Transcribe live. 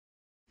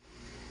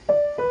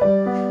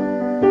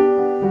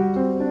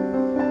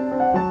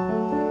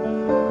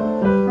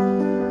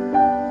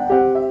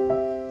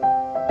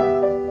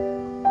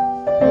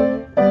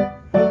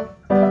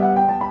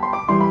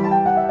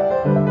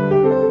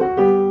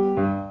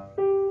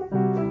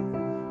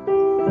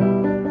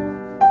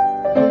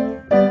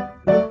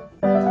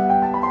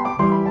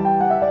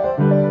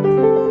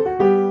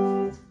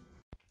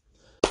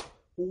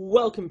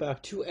welcome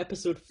back to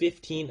episode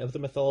 15 of the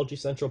Mythology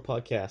Central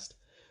podcast.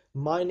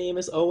 My name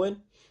is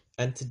Owen,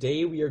 and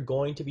today we are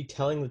going to be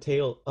telling the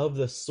tale of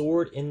the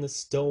Sword in the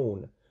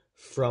Stone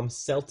from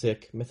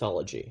Celtic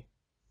mythology.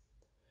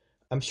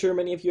 I'm sure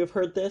many of you have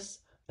heard this,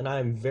 and I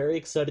am very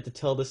excited to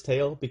tell this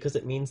tale because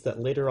it means that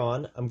later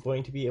on I'm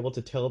going to be able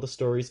to tell the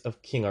stories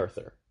of King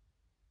Arthur.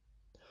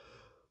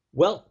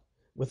 Well,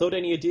 without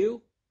any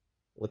ado,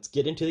 let's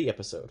get into the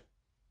episode.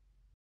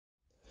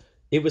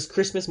 It was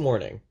Christmas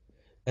morning,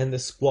 and the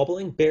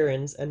squabbling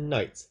barons and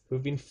knights who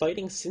have been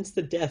fighting since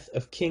the death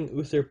of King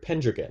Uther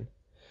Pendragon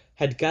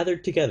had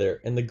gathered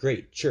together in the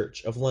great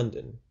church of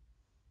London.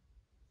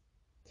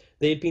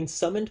 They had been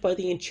summoned by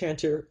the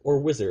enchanter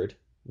or wizard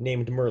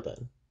named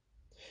Merlin.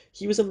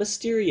 He was a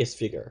mysterious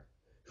figure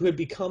who had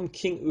become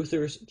King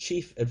Uther's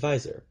chief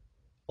advisor,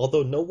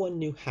 although no one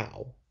knew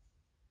how.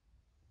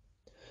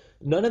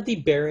 None of the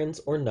barons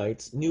or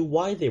knights knew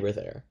why they were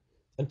there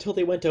until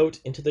they went out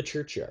into the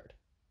churchyard.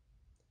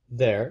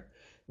 There,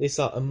 they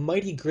saw a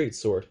mighty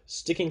greatsword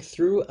sticking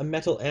through a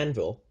metal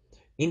anvil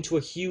into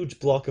a huge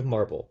block of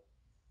marble.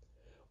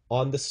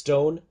 On the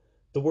stone,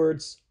 the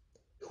words,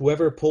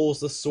 "Whoever pulls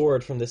the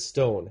sword from this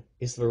stone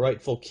is the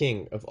rightful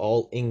king of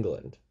all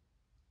England,"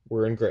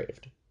 were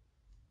engraved.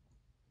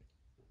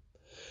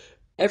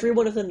 Every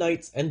one of the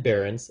knights and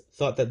barons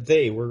thought that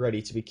they were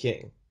ready to be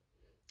king.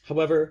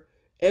 However,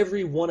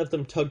 every one of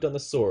them tugged on the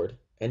sword,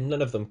 and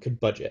none of them could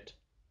budge it.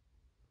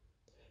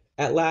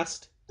 At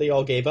last, they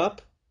all gave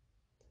up.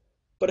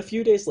 But a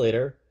few days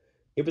later,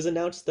 it was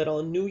announced that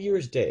on New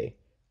Year's Day,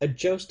 a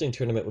jousting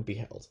tournament would be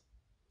held.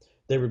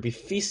 There would be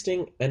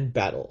feasting and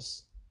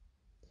battles.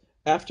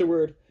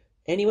 Afterward,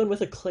 anyone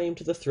with a claim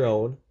to the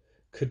throne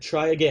could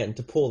try again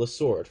to pull the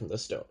sword from the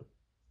stone.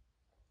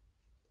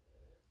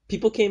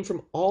 People came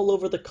from all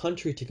over the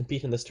country to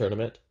compete in this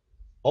tournament,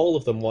 all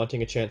of them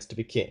wanting a chance to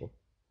be king.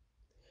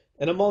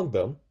 And among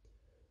them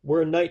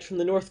were a knight from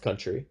the North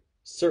Country,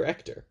 Sir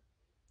Ector,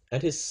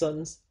 and his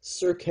sons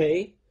Sir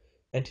Kay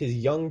and his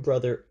young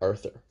brother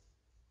Arthur.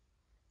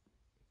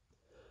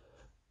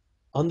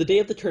 On the day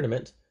of the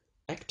tournament,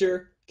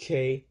 Ector,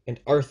 Kay, and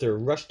Arthur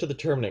rushed to the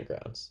tournament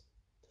grounds.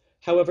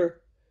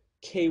 However,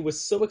 Kay was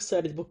so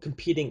excited about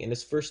competing in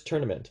his first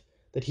tournament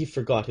that he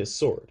forgot his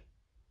sword.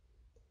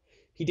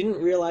 He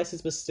didn't realize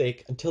his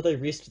mistake until they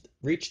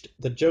reached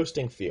the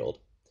jousting field,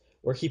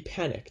 where he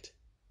panicked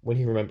when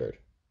he remembered.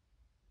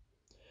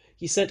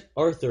 He sent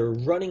Arthur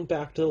running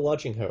back to the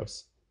lodging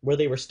house where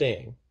they were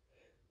staying,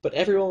 but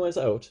everyone was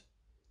out,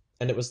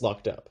 and it was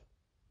locked up.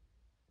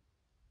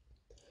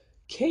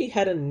 Kay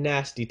had a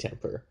nasty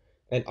temper,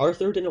 and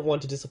Arthur didn't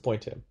want to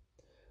disappoint him.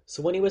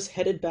 So when he was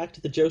headed back to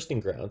the jousting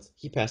grounds,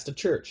 he passed a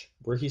church,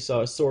 where he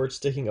saw a sword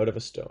sticking out of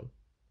a stone.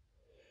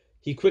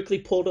 He quickly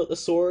pulled out the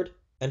sword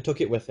and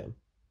took it with him.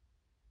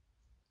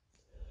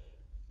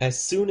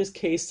 As soon as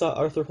Kay saw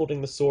Arthur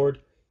holding the sword,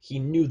 he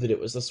knew that it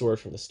was the sword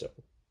from the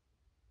stone.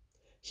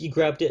 He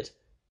grabbed it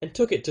and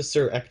took it to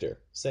Sir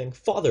Ector, saying,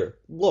 "Father,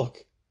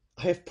 look!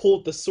 I have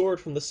pulled the sword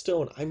from the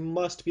stone. I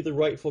must be the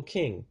rightful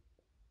king."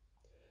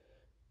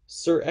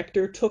 Sir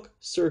Ector took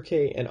Sir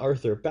Kay and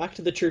Arthur back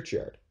to the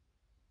churchyard.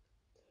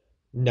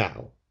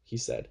 "Now," he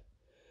said,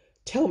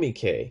 "tell me,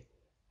 Kay,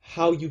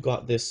 how you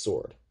got this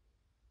sword."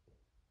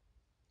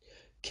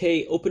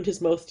 Kay opened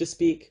his mouth to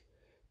speak,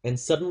 and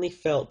suddenly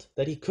felt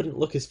that he couldn't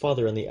look his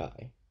father in the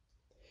eye.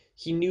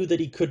 He knew that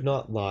he could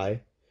not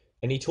lie,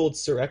 and he told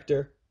Sir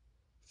Ector,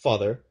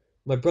 "Father,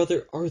 my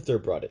brother Arthur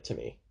brought it to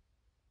me."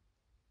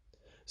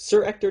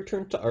 Sir Ector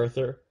turned to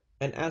Arthur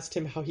and asked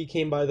him how he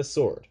came by the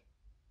sword.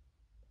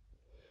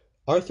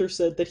 Arthur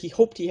said that he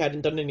hoped he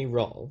hadn't done any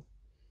wrong,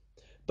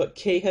 but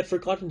Kay had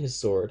forgotten his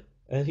sword,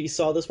 and he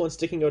saw this one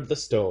sticking out of the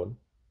stone.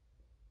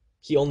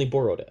 He only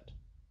borrowed it.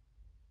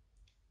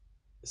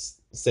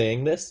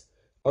 Saying this,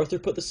 Arthur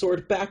put the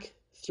sword back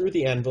through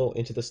the anvil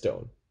into the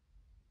stone.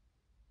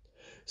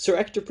 Sir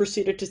Ector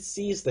proceeded to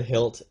seize the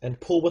hilt and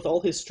pull with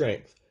all his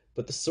strength,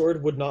 but the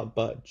sword would not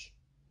budge.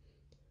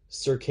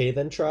 Sir Kay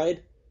then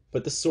tried,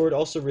 but the sword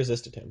also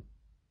resisted him.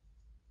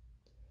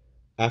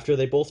 After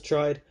they both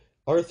tried,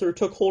 Arthur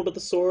took hold of the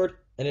sword,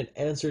 and it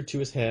answered to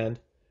his hand,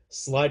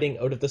 sliding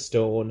out of the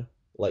stone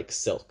like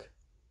silk.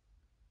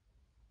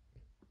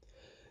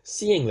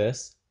 Seeing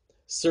this,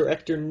 Sir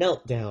Ector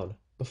knelt down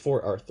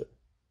before Arthur.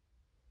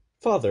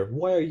 "Father,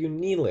 why are you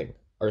kneeling?"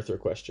 Arthur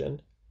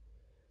questioned.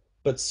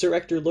 But Sir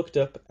Ector looked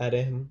up at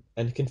him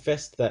and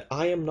confessed that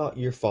 "I am not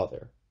your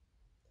father."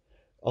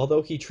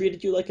 Although he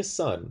treated you like a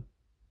son,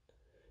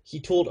 he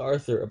told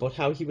Arthur about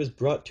how he was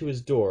brought to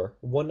his door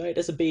one night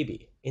as a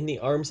baby in the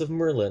arms of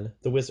Merlin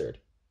the wizard.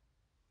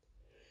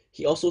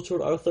 He also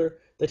told Arthur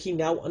that he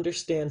now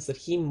understands that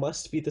he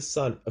must be the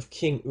son of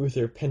King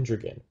Uther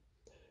Pendragon,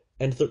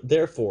 and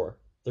therefore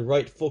the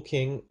rightful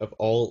king of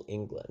all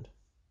England.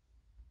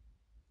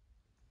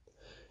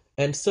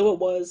 And so it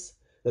was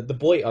that the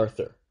boy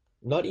Arthur,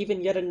 not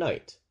even yet a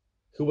knight,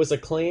 who was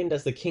acclaimed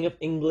as the King of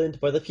England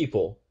by the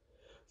people,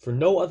 for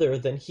no other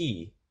than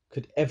he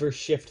could ever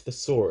shift the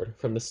sword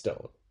from the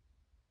stone.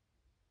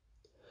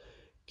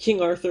 King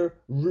Arthur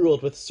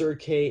ruled with Sir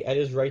Kay at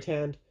his right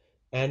hand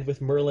and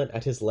with Merlin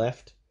at his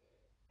left,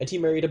 and he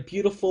married a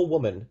beautiful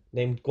woman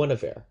named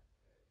Guinevere,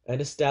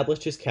 and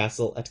established his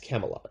castle at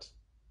Camelot.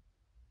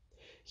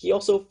 He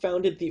also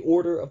founded the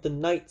Order of the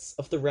Knights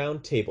of the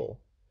Round Table,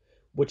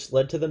 which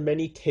led to the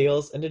many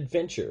tales and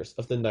adventures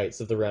of the Knights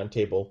of the Round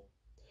Table,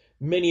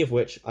 many of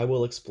which I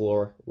will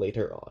explore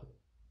later on.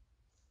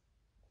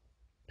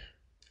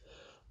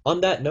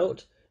 On that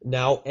note,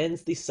 now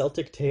ends the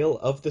Celtic tale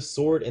of the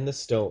Sword in the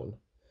Stone.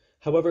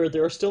 However,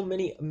 there are still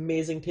many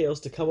amazing tales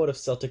to come out of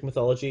Celtic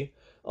mythology,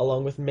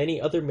 along with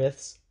many other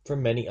myths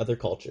from many other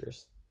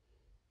cultures.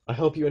 I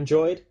hope you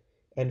enjoyed,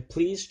 and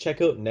please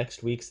check out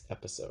next week's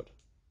episode.